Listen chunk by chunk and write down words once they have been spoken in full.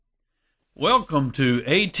Welcome to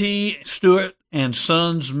A.T. Stewart and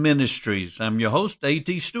Sons Ministries. I'm your host,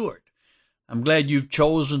 A.T. Stewart. I'm glad you've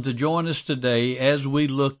chosen to join us today as we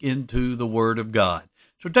look into the Word of God.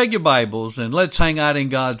 So take your Bibles and let's hang out in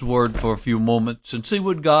God's Word for a few moments and see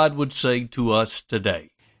what God would say to us today.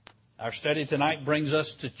 Our study tonight brings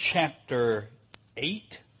us to chapter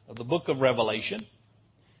 8 of the book of Revelation.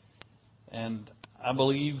 And I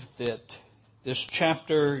believe that this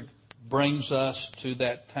chapter brings us to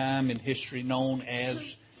that time in history known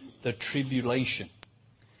as the tribulation.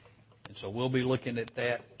 And so we'll be looking at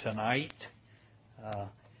that tonight.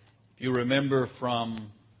 If you remember from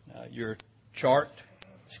your chart,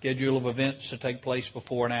 schedule of events to take place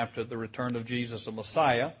before and after the return of Jesus the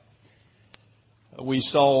Messiah, we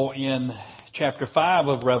saw in chapter 5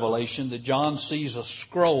 of Revelation that John sees a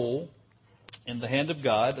scroll in the hand of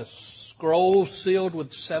God, a scroll sealed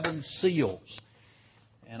with 7 seals.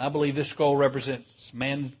 And I believe this scroll represents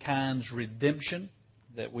mankind's redemption,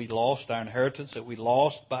 that we lost, our inheritance that we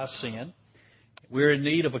lost by sin. We're in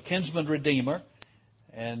need of a kinsman redeemer.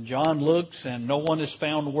 And John looks, and no one is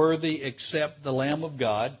found worthy except the Lamb of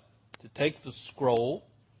God to take the scroll,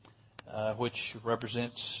 which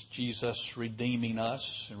represents Jesus redeeming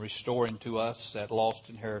us and restoring to us that lost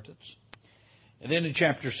inheritance. And then in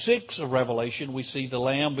chapter 6 of Revelation, we see the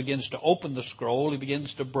Lamb begins to open the scroll. He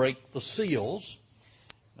begins to break the seals.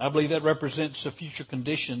 I believe that represents the future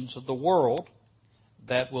conditions of the world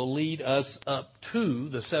that will lead us up to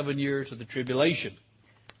the 7 years of the tribulation.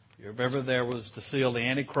 You remember there was the seal of the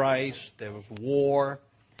Antichrist, there was war,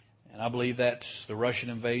 and I believe that's the Russian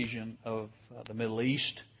invasion of the Middle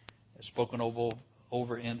East, as spoken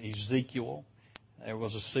over in Ezekiel. There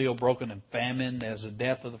was a seal broken in famine as the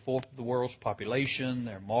death of the fourth of the world's population.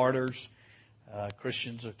 They're martyrs.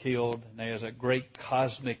 Christians are killed. And there's a great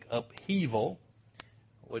cosmic upheaval,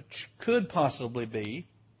 which could possibly be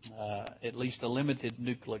at least a limited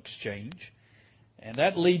nuclear exchange. And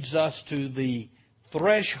that leads us to the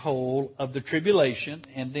threshold of the tribulation.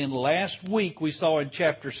 And then last week we saw in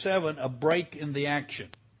chapter 7 a break in the action.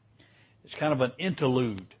 It's kind of an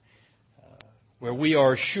interlude where we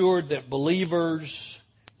are assured that believers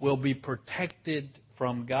will be protected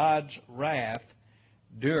from God's wrath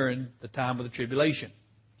during the time of the tribulation.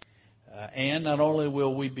 And not only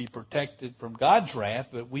will we be protected from God's wrath,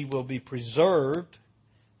 but we will be preserved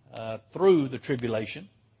through the tribulation.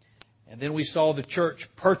 And then we saw the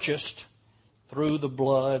church purchased through the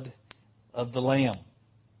blood of the Lamb.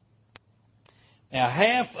 Now,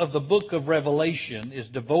 half of the book of Revelation is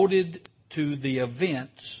devoted to the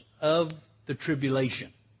events of the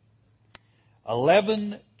tribulation.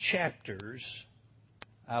 11 chapters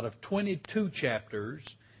out of 22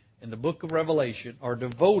 chapters in the book of Revelation are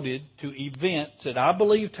devoted to events that I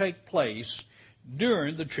believe take place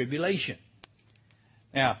during the tribulation.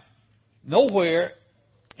 Now, nowhere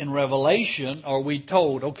in Revelation are we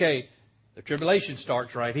told, okay, the tribulation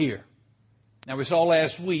starts right here. Now, we saw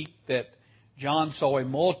last week that John saw a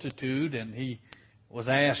multitude, and he was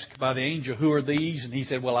asked by the angel, who are these? And he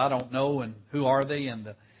said, well, I don't know, and who are they?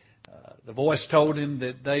 And the voice told him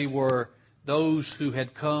that they were those who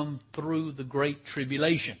had come through the great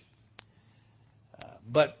tribulation.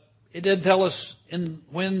 But it didn't tell us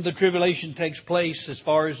when the tribulation takes place as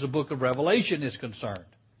far as the book of Revelation is concerned.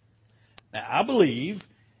 Now, I believe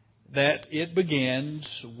that it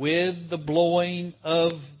begins with the blowing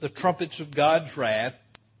of the trumpets of God's wrath,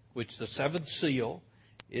 which the seventh seal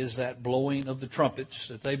is that blowing of the trumpets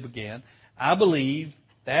that they began. I believe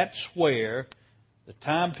that's where the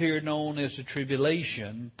time period known as the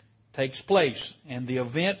tribulation takes place. And the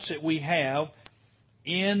events that we have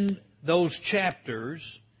in those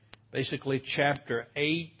chapters, basically chapter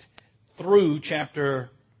 8 through chapter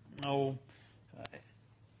 8,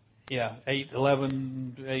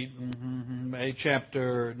 11, 8,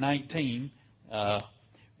 chapter 19,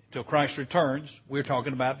 till Christ returns, we're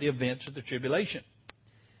talking about the events of the tribulation.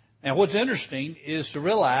 Now, what's interesting is to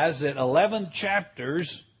realize that 11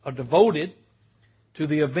 chapters are devoted to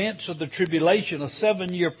the events of the tribulation, a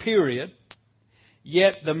 7-year period,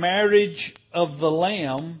 yet the marriage of the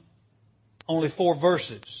Lamb, only 4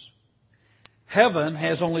 verses. Heaven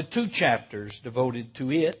has only 2 chapters devoted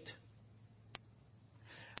to it.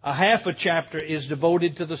 A half a chapter is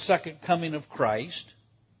devoted to the second coming of Christ.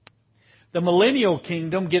 The millennial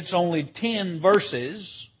kingdom gets only 10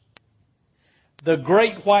 verses. The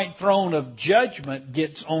great white throne of judgment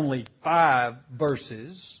gets only 5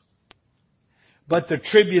 verses. But the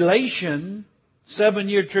tribulation,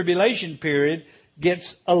 7-year tribulation period,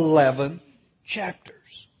 gets 11 chapters.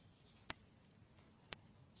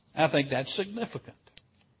 I think that's significant.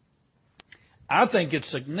 I think it's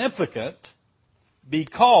significant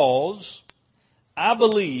because I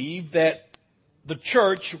believe that the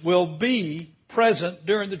church will be present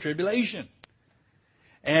during the tribulation.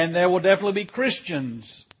 And there will definitely be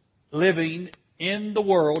Christians living in the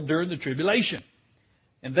world during the tribulation.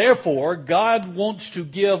 And therefore, God wants to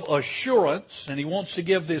give assurance, and He wants to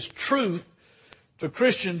give this truth to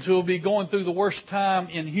Christians who will be going through the worst time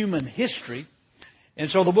in human history.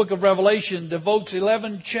 And so the book of Revelation devotes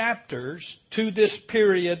 11 chapters to this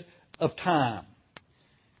period of time.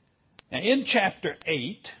 Now, in chapter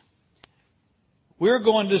 8, we're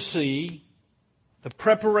going to see the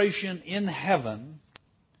preparation in heaven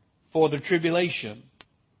for the tribulation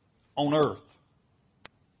on earth.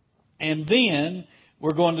 And then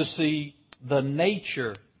we're going to see the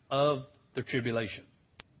nature of the tribulation.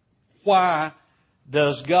 Why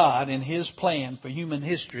does God, in His plan for human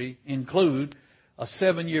history, include a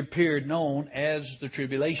 7-year period known as the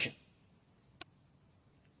tribulation?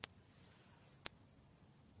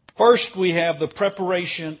 First, we have the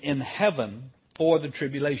preparation in heaven for the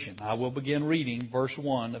tribulation. I will begin reading verse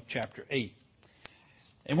 1 of chapter 8.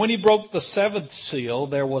 And when He broke the 7th seal,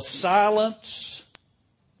 there was silence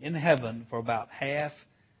in heaven for about half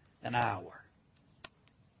an hour.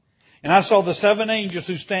 And I saw the 7 angels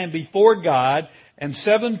who stand before God, and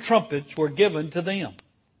 7 trumpets were given to them.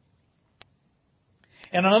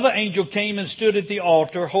 And another angel came and stood at the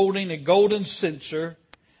altar, holding a golden censer.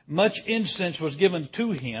 Much incense was given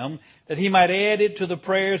to him, that he might add it to the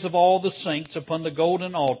prayers of all the saints upon the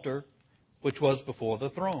golden altar, which was before the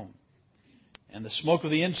throne. And the smoke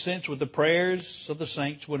of the incense with the prayers of the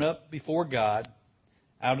saints went up before God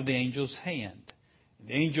out of the angel's hand. And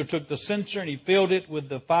the angel took the censer, and he filled it with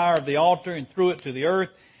the fire of the altar and threw it to the earth.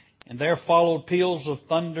 And there followed peals of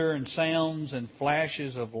thunder and sounds and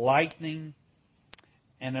flashes of lightning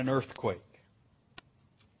and an earthquake.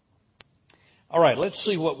 All right, let's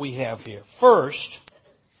see what we have here. First,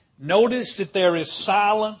 notice that there is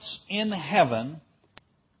silence in heaven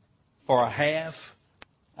for a half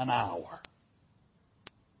an hour.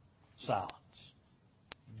 Silence.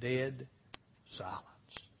 Dead silence.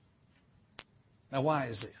 Now, why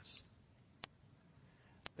is this?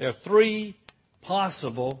 There are 3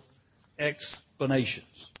 possible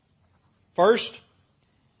explanations. First,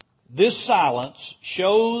 this silence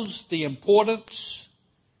shows the importance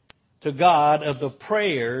to God of the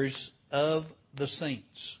prayers of the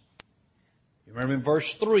saints. You remember in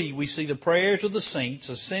verse 3, we see the prayers of the saints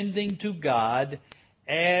ascending to God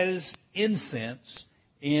as incense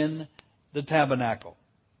in the tabernacle.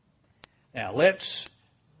 Now, let's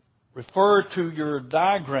refer to your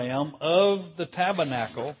diagram of the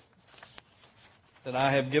tabernacle that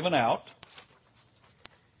I have given out.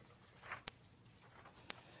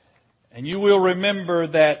 And you will remember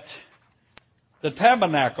that the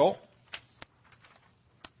tabernacle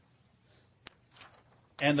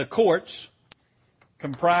and the courts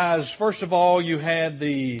comprised, first of all, you had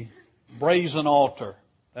the brazen altar.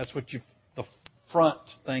 That's what the front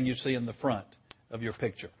thing you see in the front of your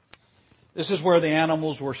picture. This is where the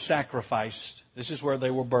animals were sacrificed. This is where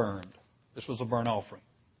they were burned. This was a burnt offering.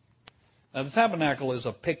 Now, the tabernacle is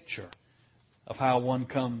a picture of how one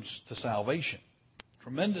comes to salvation.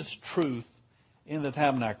 Tremendous truth in the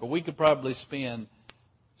tabernacle. We could probably spend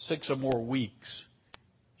 6 or more weeks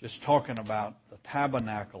just talking about the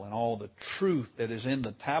tabernacle and all the truth that is in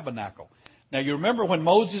the tabernacle. Now, you remember when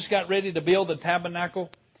Moses got ready to build the tabernacle,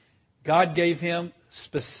 God gave him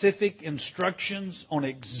specific instructions on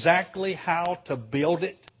exactly how to build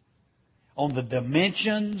it, on the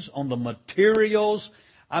dimensions, on the materials.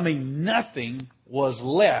 I mean, nothing was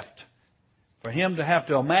left for him to have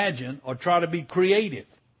to imagine or try to be creative.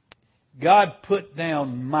 God put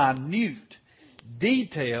down minute,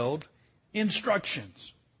 detailed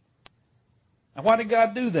instructions. Now, why did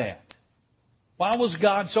God do that? Why was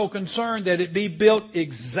God so concerned that it be built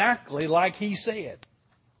exactly like He said?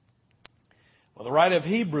 Well, the writer of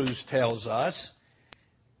Hebrews tells us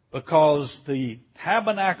because the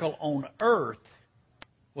tabernacle on earth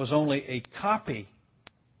was only a copy,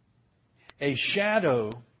 a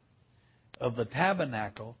shadow of the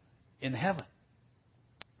tabernacle in heaven.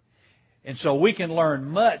 And so we can learn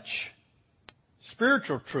much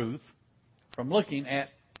spiritual truth from looking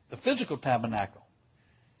at the physical tabernacle,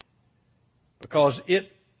 because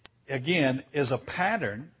it, again, is a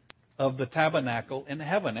pattern of the tabernacle in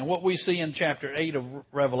heaven. And what we see in chapter 8 of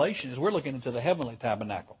Revelation is we're looking into the heavenly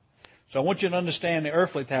tabernacle. So I want you to understand the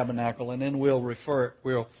earthly tabernacle, and then we'll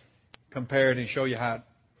compare it and show you how it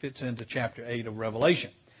fits into chapter 8 of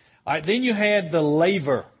Revelation. All right, then you had the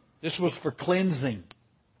laver. This was for cleansing.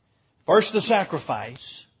 First the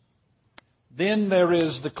sacrifice, then there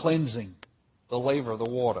is the cleansing, the laver, the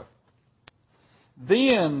water.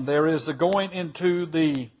 Then there is the going into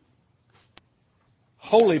the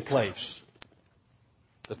holy place,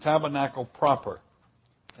 the tabernacle proper.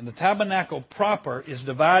 And the tabernacle proper is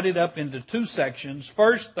divided up into two sections.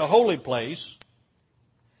 First, the holy place,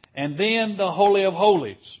 and then the Holy of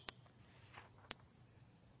Holies.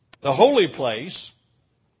 The holy place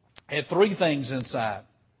had three things inside.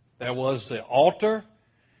 There was the altar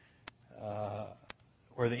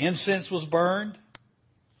where the incense was burned,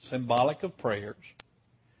 symbolic of prayers.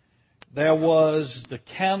 There was the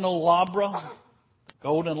candelabra,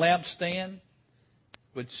 golden lampstand,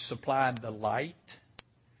 which supplied the light,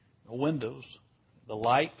 the windows, the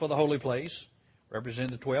light for the holy place,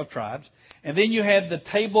 representing the 12 tribes. And then you had the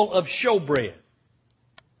table of showbread,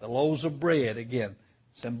 the loaves of bread, again,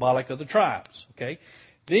 symbolic of the tribes. Okay.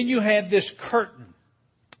 Then you had this curtain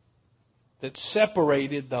that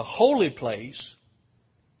separated the holy place,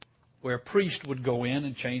 where a priest would go in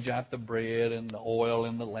and change out the bread and the oil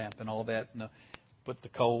and the lamp and all that, and put the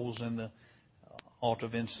coals in the altar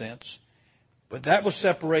of incense. But that was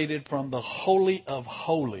separated from the Holy of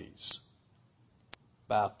Holies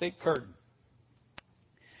by a thick curtain.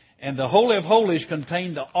 And the Holy of Holies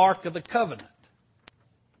contained the Ark of the Covenant.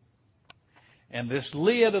 And this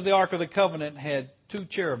lid of the Ark of the Covenant had two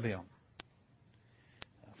cherubim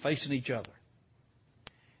facing each other.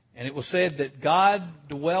 And it was said that God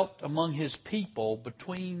dwelt among His people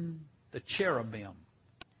between the cherubim.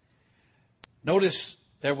 Notice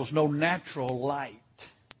there was no natural light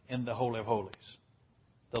in the Holy of Holies.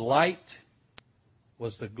 The light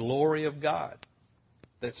was the glory of God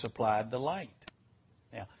that supplied the light.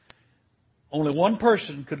 Now, only one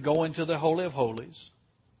person could go into the Holy of Holies,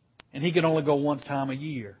 and he could only go one time a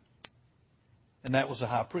year. And that was the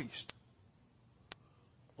high priest.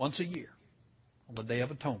 Once a year, on the Day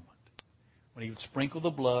of Atonement, when he would sprinkle the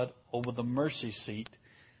blood over the mercy seat,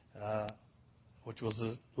 which was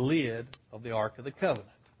the lid of the Ark of the Covenant.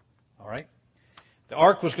 All right? The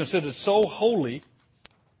Ark was considered so holy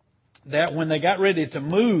that when they got ready to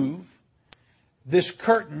move, this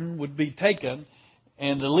curtain would be taken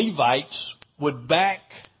and the Levites would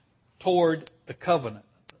back toward the covenant,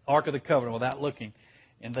 Ark of the Covenant, without looking,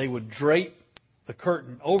 and they would drape the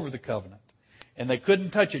curtain over the covenant. And they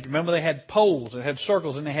couldn't touch it. Remember, they had poles, they had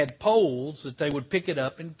circles, and they had poles that they would pick it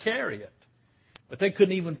up and carry it. But they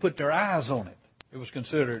couldn't even put their eyes on it. It was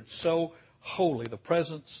considered so holy, the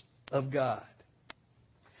presence of God.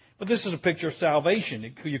 But this is a picture of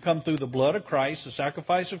salvation. You come through the blood of Christ, the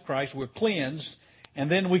sacrifice of Christ, we're cleansed, and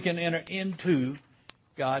then we can enter into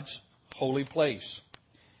God's holy place.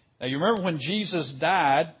 Now, you remember when Jesus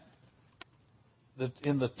died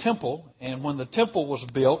in the temple, and when the temple was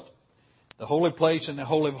built, the holy place and the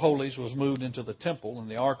Holy of Holies was moved into the temple, and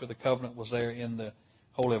the Ark of the Covenant was there in the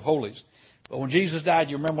Holy of Holies. But when Jesus died,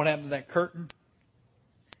 you remember what happened to that curtain?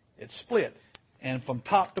 It split, and from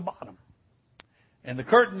top to bottom. And the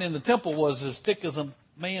curtain in the temple was as thick as a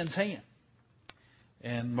man's hand,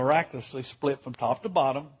 and miraculously split from top to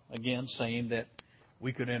bottom, again saying that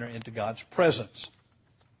we could enter into God's presence.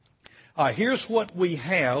 All right, here's what we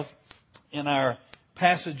have in our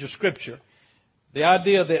passage of Scripture. The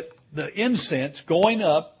idea that the incense going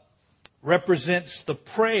up represents the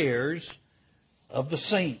prayers of the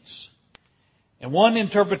saints. And one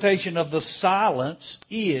interpretation of the silence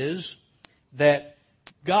is that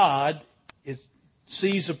God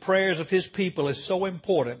sees the prayers of His people as so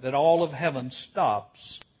important that all of heaven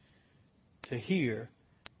stops to hear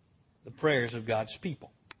the prayers of God's people.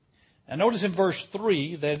 Now notice in verse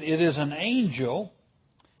 3 that it is an angel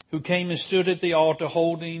who came and stood at the altar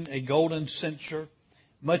holding a golden censer.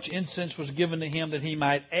 Much incense was given to him that he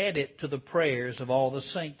might add it to the prayers of all the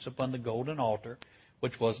saints upon the golden altar,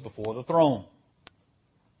 which was before the throne.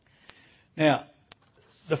 Now,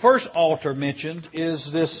 the first altar mentioned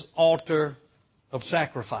is this altar of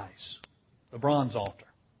sacrifice, the bronze altar.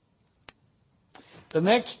 The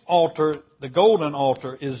next altar, the golden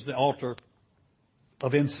altar, is the altar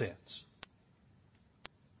of incense.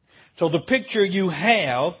 So the picture you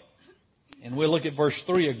have, and we'll look at verse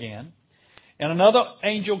 3 again, and another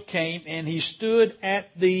angel came and he stood at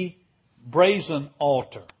the brazen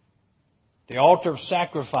altar, the altar of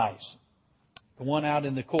sacrifice, the one out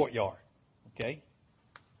in the courtyard, okay?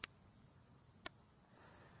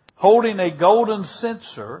 Holding a golden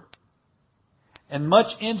censer, and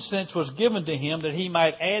much incense was given to him that he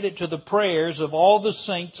might add it to the prayers of all the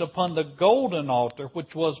saints upon the golden altar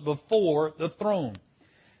which was before the throne.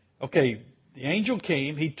 Okay, the angel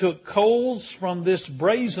came, he took coals from this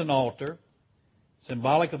brazen altar,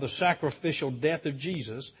 symbolic of the sacrificial death of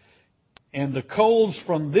Jesus, and the coals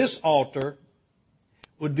from this altar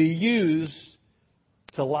would be used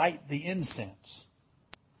to light the incense.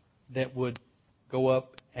 that would go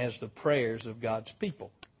up as the prayers of God's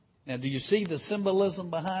people. Now, do you see the symbolism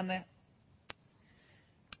behind that?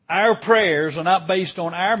 Our prayers are not based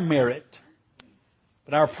on our merit,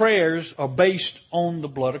 but our prayers are based on the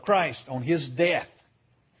blood of Christ, on His death.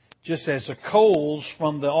 Just as the coals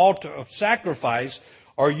from the altar of sacrifice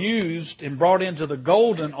are used and brought into the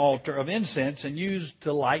golden altar of incense and used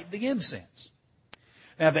to light the incense.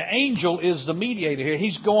 Now, the angel is the mediator here.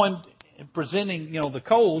 He's going and presenting, the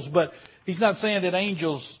coals, but he's not saying that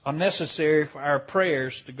angels are necessary for our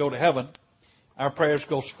prayers to go to heaven. Our prayers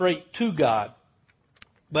go straight to God.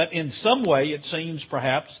 But in some way, it seems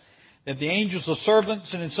perhaps that the angels are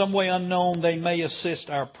servants, and in some way unknown, they may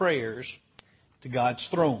assist our prayers to God's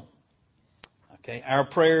throne. Okay, our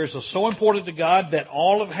prayers are so important to God that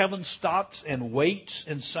all of heaven stops and waits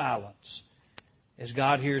in silence as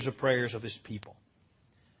God hears the prayers of His people.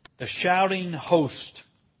 The shouting host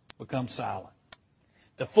becomes silent.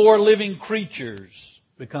 The 4 living creatures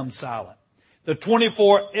become silent. The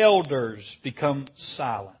 24 elders become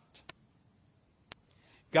silent.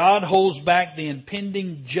 God holds back the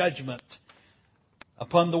impending judgment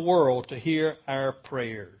upon the world to hear our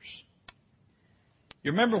prayers.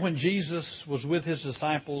 You remember when Jesus was with His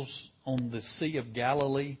disciples on the Sea of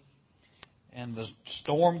Galilee and the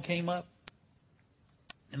storm came up?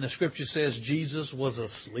 And the Scripture says Jesus was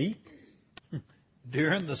asleep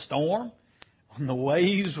during the storm. When the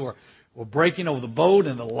waves were breaking over the boat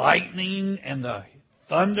and the lightning and the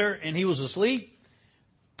thunder, and He was asleep.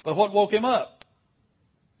 But what woke Him up?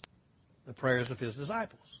 The prayers of His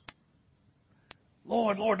disciples.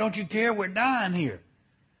 Lord, Lord, don't you care? We're dying here.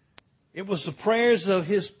 It was the prayers of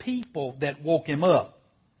His people that woke Him up.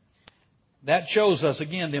 That shows us,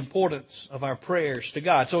 again, the importance of our prayers to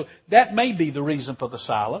God. So that may be the reason for the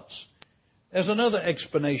silence. There's another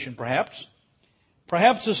explanation, perhaps.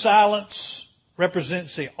 Perhaps the silence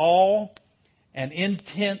represents the awe and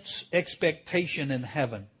intense expectation in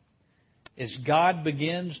heaven as God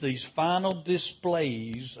begins these final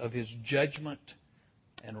displays of His judgment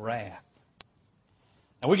and wrath.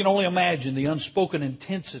 Now, we can only imagine the unspoken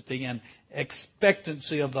intensity and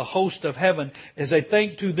expectancy of the host of heaven as they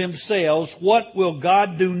think to themselves, what will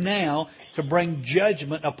God do now to bring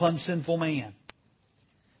judgment upon sinful man?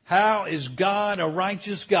 How is God, a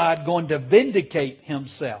righteous God, going to vindicate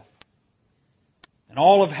Himself? And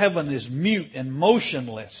all of heaven is mute and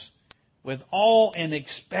motionless with awe and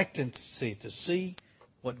expectancy to see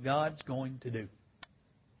what God's going to do.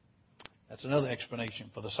 That's another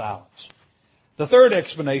explanation for the silence. The third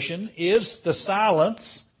explanation is the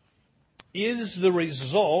silence is the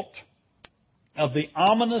result of the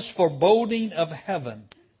ominous foreboding of heaven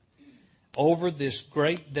over this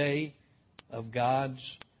great day of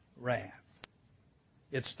God's wrath.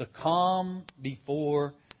 It's the calm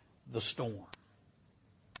before the storm.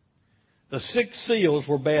 The 6 seals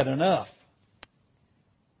were bad enough,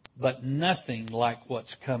 but nothing like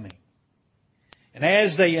what's coming. And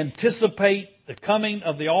as they anticipate the coming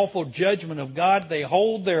of the awful judgment of God, they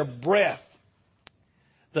hold their breath.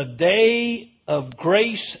 The day of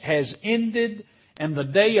grace has ended, and the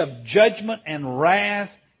day of judgment and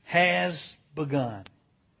wrath has begun.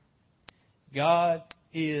 God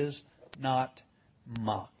is not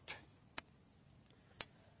mocked.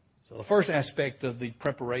 So the first aspect of the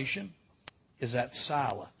preparation is that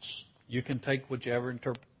silence. You can take whichever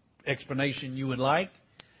explanation you would like.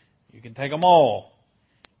 You can take them all.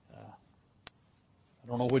 I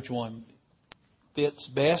don't know which one fits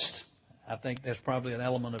best. I think there's probably an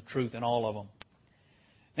element of truth in all of them.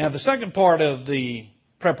 Now, the second part of the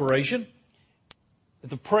preparation is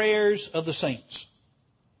the prayers of the saints,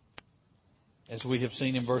 as we have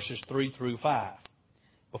seen in verses 3 through 5.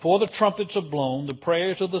 Before the trumpets are blown, the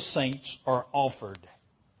prayers of the saints are offered.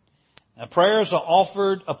 Now, prayers are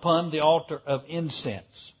offered upon the altar of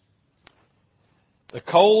incense. The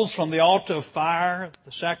coals from the altar of fire,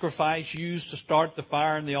 the sacrifice used to start the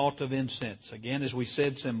fire in the altar of incense. Again, as we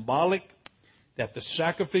said, symbolic that the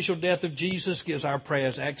sacrificial death of Jesus gives our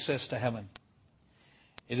prayers access to heaven.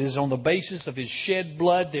 It is on the basis of His shed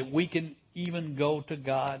blood that we can even go to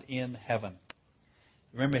God in heaven.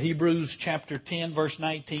 Remember, Hebrews chapter 10, verse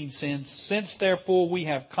 19 says, "Since therefore we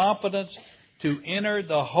have confidence to enter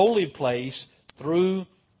the holy place through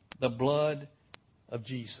the blood of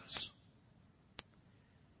Jesus."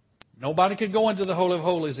 Nobody could go into the Holy of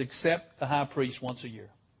Holies except the high priest once a year.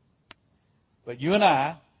 But you and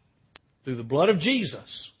I, through the blood of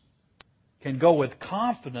Jesus, can go with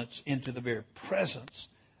confidence into the very presence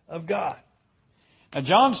of God. Now,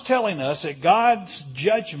 John's telling us that God's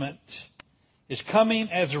judgment is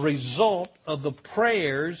coming as a result of the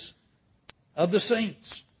prayers of the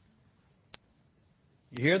saints.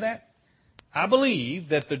 You hear that? I believe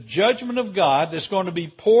that the judgment of God that's going to be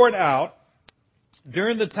poured out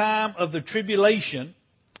during the time of the tribulation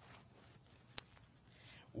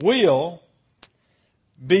will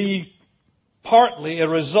be partly a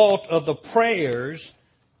result of the prayers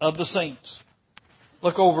of the saints.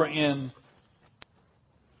 Look over in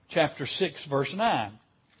chapter 6, verse 9.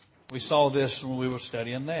 We saw this when we were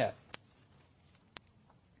studying that.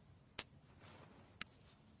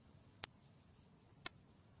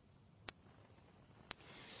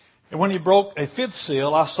 And when he broke a fifth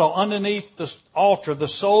seal, I saw underneath the altar the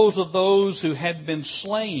souls of those who had been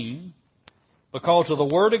slain because of the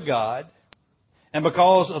word of God and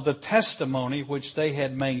because of the testimony which they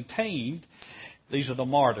had maintained. These are the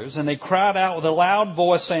martyrs. And they cried out with a loud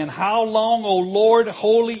voice, saying, How long, O Lord,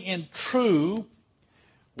 holy and true,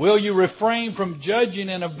 will you refrain from judging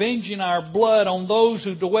and avenging our blood on those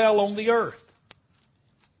who dwell on the earth?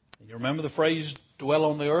 You remember the phrase, dwell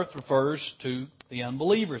on the earth, refers to the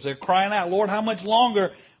unbelievers. They're crying out, Lord, how much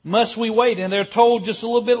longer must we wait? And they're told just a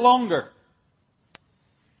little bit longer.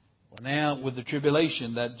 Well, now with the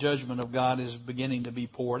tribulation, that judgment of God is beginning to be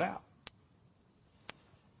poured out.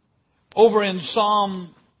 Over in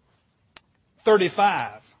Psalm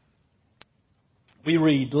 35, we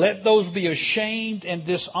read, Let those be ashamed and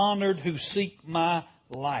dishonored who seek my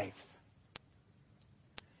life.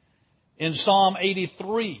 In Psalm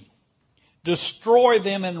 83, Destroy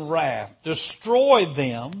them in wrath. Destroy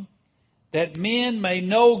them that men may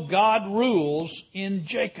know God rules in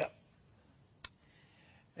Jacob.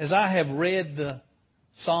 As I have read the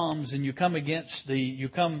Psalms and you come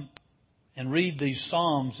and read these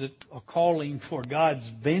Psalms that are calling for God's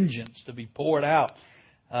vengeance to be poured out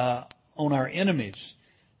on our enemies.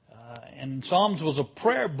 And Psalms was a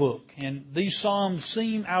prayer book, and these Psalms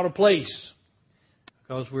seem out of place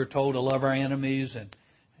because we're told to love our enemies and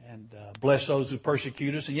bless those who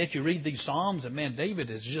persecute us. And yet you read these Psalms and man, David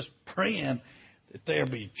is just praying that there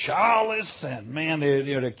be childless and man,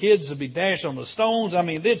 the kids will be dashed on the stones. I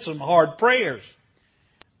mean, did some hard prayers.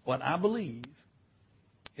 What I believe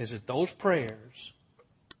is that those prayers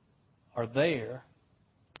are there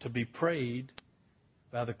to be prayed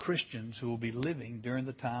by the Christians who will be living during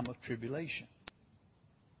the time of tribulation.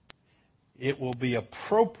 It will be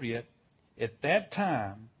appropriate at that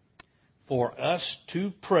time for us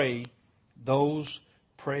to pray those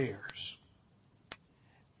prayers.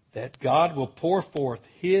 That God will pour forth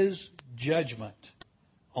His judgment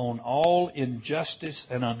on all injustice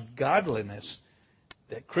and ungodliness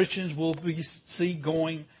that Christians will see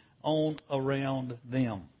going on around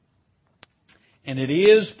them. And it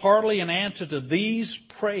is partly an answer to these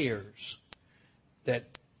prayers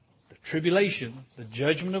that the tribulation, the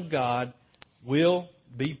judgment of God, will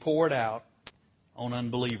be poured out on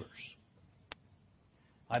unbelievers.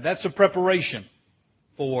 That's a preparation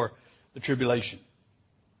for the tribulation.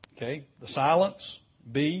 Okay, the silence,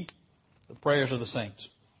 B, the prayers of the saints.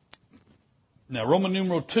 Now, Roman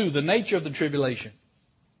numeral 2, the nature of the tribulation.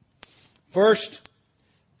 First,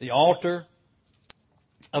 the altar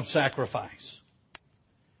of sacrifice.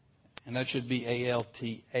 And that should be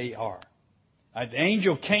A-L-T-A-R. The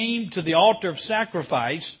angel came to the altar of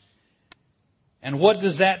sacrifice. And what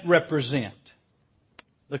does that represent?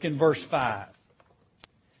 Look in verse 5.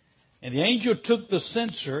 And the angel took the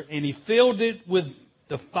censer and he filled it with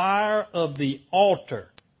the fire of the altar.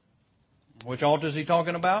 Which altar is he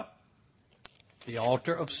talking about? The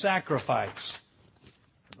altar of sacrifice.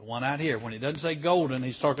 The one out here. When he doesn't say golden,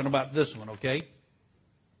 he's talking about this one, okay?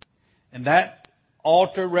 And that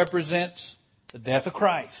altar represents the death of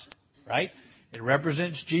Christ, right? It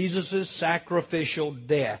represents Jesus' sacrificial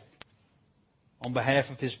death on behalf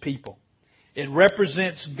of His people. It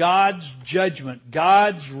represents God's judgment,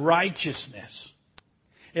 God's righteousness.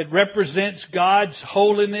 It represents God's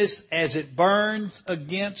holiness as it burns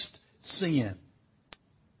against sin.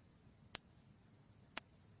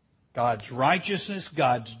 God's righteousness,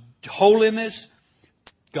 God's holiness,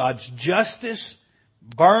 God's justice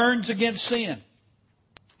burns against sin.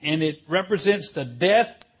 And it represents the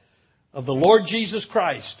death of the Lord Jesus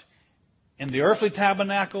Christ. In the earthly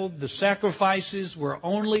tabernacle, the sacrifices were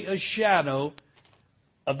only a shadow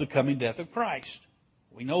of the coming death of Christ.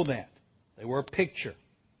 We know that. They were a picture.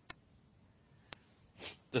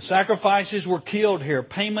 The sacrifices were killed here.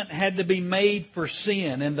 Payment had to be made for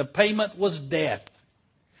sin, and the payment was death.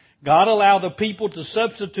 God allowed the people to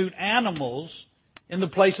substitute animals in the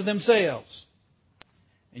place of themselves.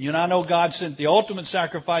 And you and I know God sent the ultimate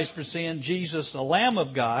sacrifice for sin, Jesus, the Lamb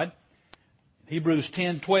of God. Hebrews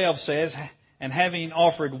 10:12 says, and having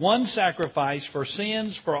offered one sacrifice for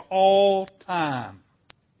sins for all time.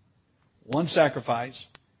 One sacrifice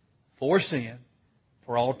for sin for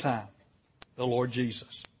for all time, the Lord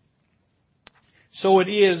Jesus. So it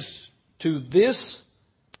is to this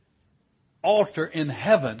altar in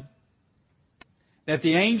heaven that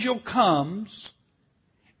the angel comes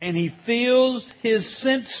and he fills his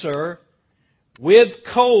censer with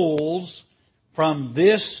coals from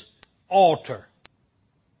this altar.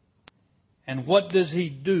 And what does he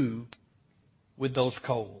do with those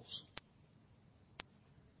coals?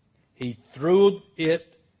 He threw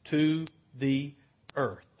it to the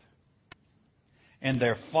earth. And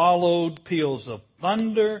there followed peals of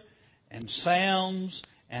thunder and sounds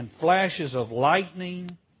and flashes of lightning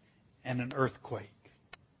and an earthquake.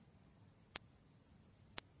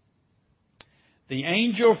 The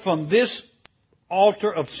angel from this altar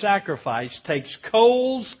of sacrifice takes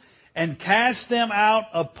coals and casts them out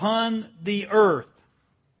upon the earth.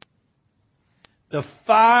 The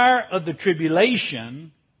fire of the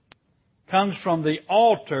tribulation comes from the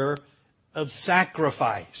altar of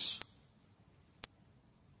sacrifice.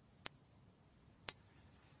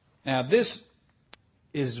 Now, this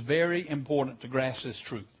is very important to grasp this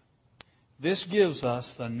truth. This gives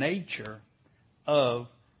us the nature of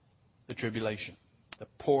the tribulation, the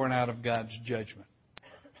pouring out of God's judgment.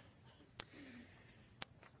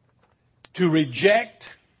 To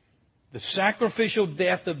reject the sacrificial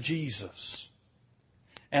death of Jesus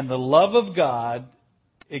and the love of God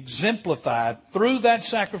exemplified through that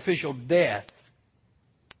sacrificial death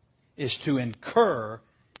is to incur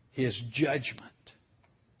His judgment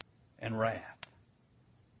and wrath.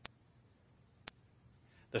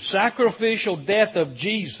 The sacrificial death of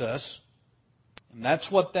Jesus, and that's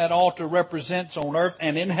what that altar represents on earth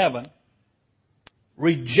and in heaven,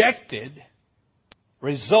 rejected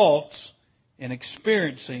results in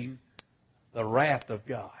experiencing the wrath of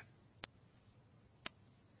God.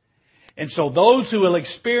 And so those who will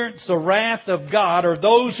experience the wrath of God are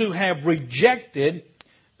those who have rejected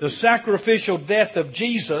the sacrificial death of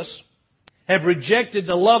Jesus, have rejected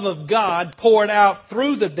the love of God poured out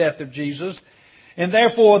through the death of Jesus, and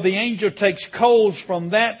therefore the angel takes coals from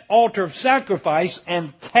that altar of sacrifice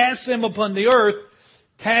and casts them upon the earth,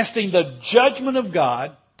 casting the judgment of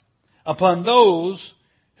God upon those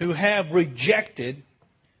who have rejected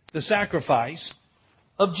the sacrifice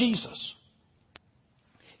of Jesus.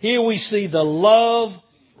 Here we see the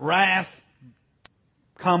love-wrath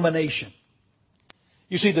combination.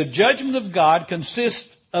 You see, the judgment of God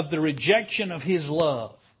consists of the rejection of His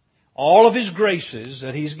love, all of His graces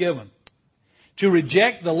that He's given. To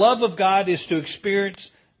reject the love of God is to experience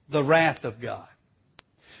the wrath of God.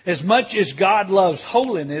 As much as God loves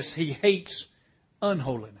holiness, He hates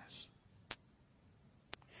unholiness.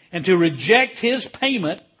 And to reject His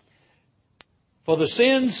payment for the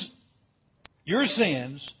sins, your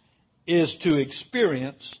sins, is to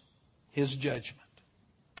experience His judgment.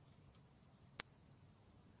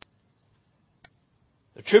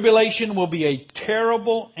 The tribulation will be a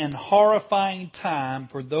terrible and horrifying time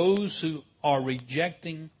for those who are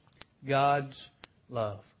rejecting God's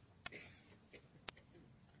love.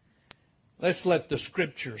 Let's let the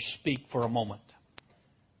Scriptures speak for a moment.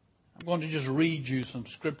 I'm going to just read you some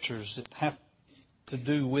Scriptures that have to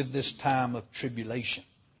do with this time of tribulation.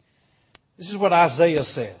 This is what Isaiah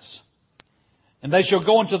says. And they shall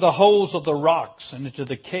go into the holes of the rocks and into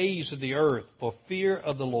the caves of the earth for fear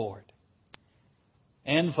of the Lord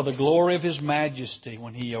and for the glory of His majesty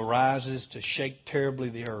when He arises to shake terribly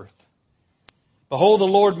the earth. Behold, the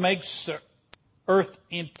Lord makes the earth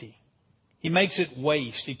empty. He makes it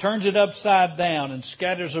waste. He turns it upside down and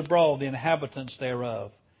scatters abroad the inhabitants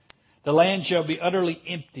thereof. The land shall be utterly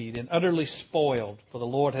emptied and utterly spoiled, for the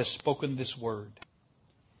Lord has spoken this word.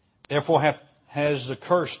 Therefore has the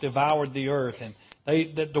curse devoured the earth, and they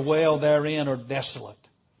that dwell therein are desolate.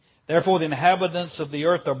 Therefore the inhabitants of the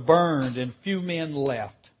earth are burned, and few men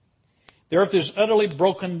left. The earth is utterly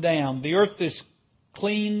broken down. The earth is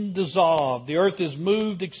clean dissolved. The earth is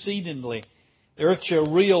moved exceedingly. The earth shall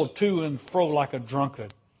reel to and fro like a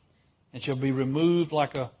drunkard, and shall be removed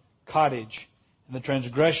like a cottage. And the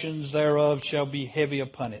transgressions thereof shall be heavy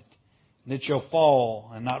upon it. And it shall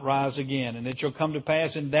fall and not rise again. And it shall come to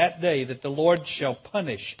pass in that day that the Lord shall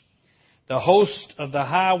punish the host of the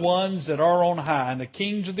high ones that are on high, and the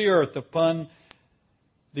kings of the earth upon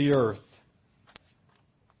the earth.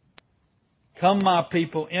 Come, my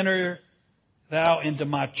people, enter thou into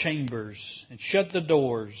my chambers, and shut the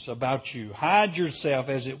doors about you. Hide yourself,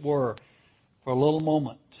 as it were, for a little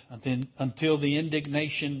moment, until the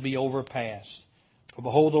indignation be overpast. For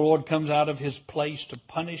behold, the Lord comes out of His place to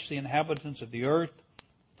punish the inhabitants of the earth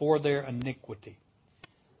for their iniquity.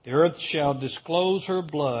 The earth shall disclose her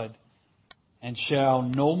blood, and shall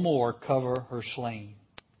no more cover her slain.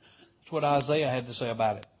 That's That's what Isaiah had to say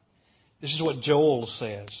about it. This is what Joel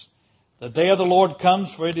says. The day of the Lord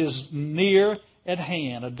comes, for it is near at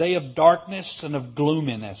hand, a day of darkness and of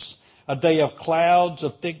gloominess, a day of clouds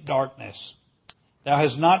of thick darkness. Thou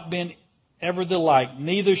hast not been ever the like,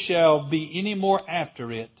 neither shall be any more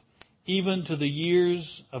after it, even to the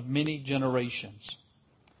years of many generations.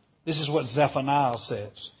 This is what Zephaniah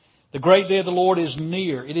says. The great day of the Lord is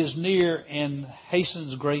near. It is near and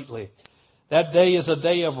hastens greatly. That day is a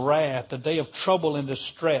day of wrath, a day of trouble and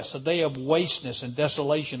distress, a day of wasteness and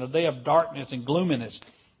desolation, a day of darkness and gloominess,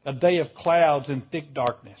 a day of clouds and thick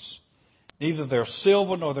darkness. Neither their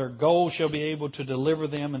silver nor their gold shall be able to deliver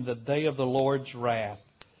them in the day of the Lord's wrath.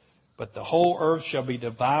 But the whole earth shall be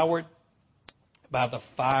devoured by the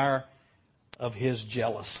fire of His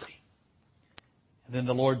jealousy. And then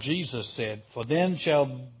the Lord Jesus said, for then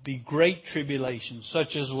shall be great tribulation,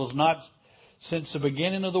 such as was not since the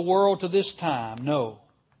beginning of the world to this time, no,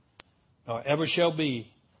 nor ever shall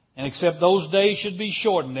be. And except those days should be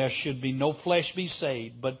shortened, there should be no flesh be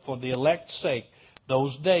saved. But for the elect's sake,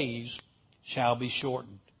 those days shall be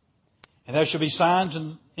shortened. And there shall be signs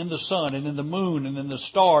in the sun, and in the moon, and in the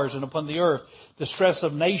stars, and upon the earth, distress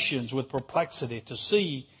of nations with perplexity, to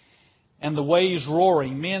see, and the waves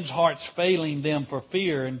roaring, men's hearts failing them for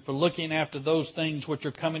fear, and for looking after those things which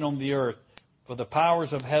are coming on the earth. For the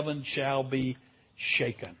powers of heaven shall be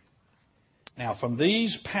shaken. Now, from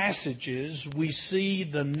these passages, we see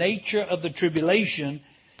the nature of the tribulation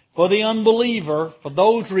for the unbeliever. For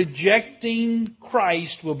those rejecting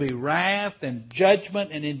Christ will be wrath and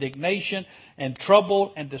judgment and indignation and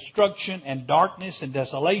trouble and destruction and darkness and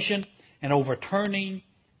desolation and overturning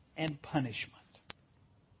and punishment.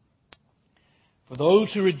 For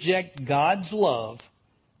those who reject God's love,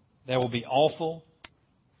 there will be awful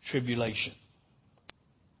tribulation.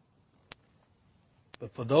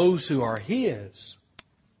 But for those who are His,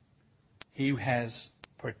 He has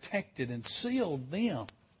protected and sealed them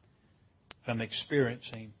from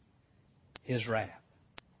experiencing His wrath.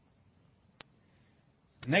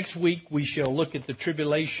 Next week we shall look at the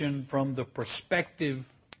tribulation from the perspective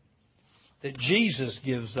that Jesus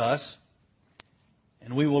gives us.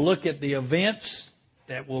 And we will look at the events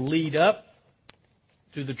that will lead up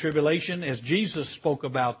to the tribulation as Jesus spoke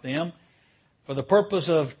about them, for the purpose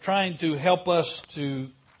of trying to help us to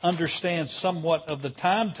understand somewhat of the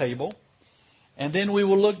timetable. And then we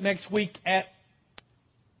will look next week at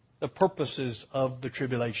the purposes of the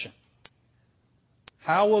tribulation.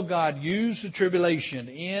 How will God use the tribulation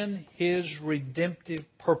in His redemptive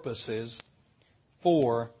purposes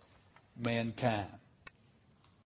for mankind?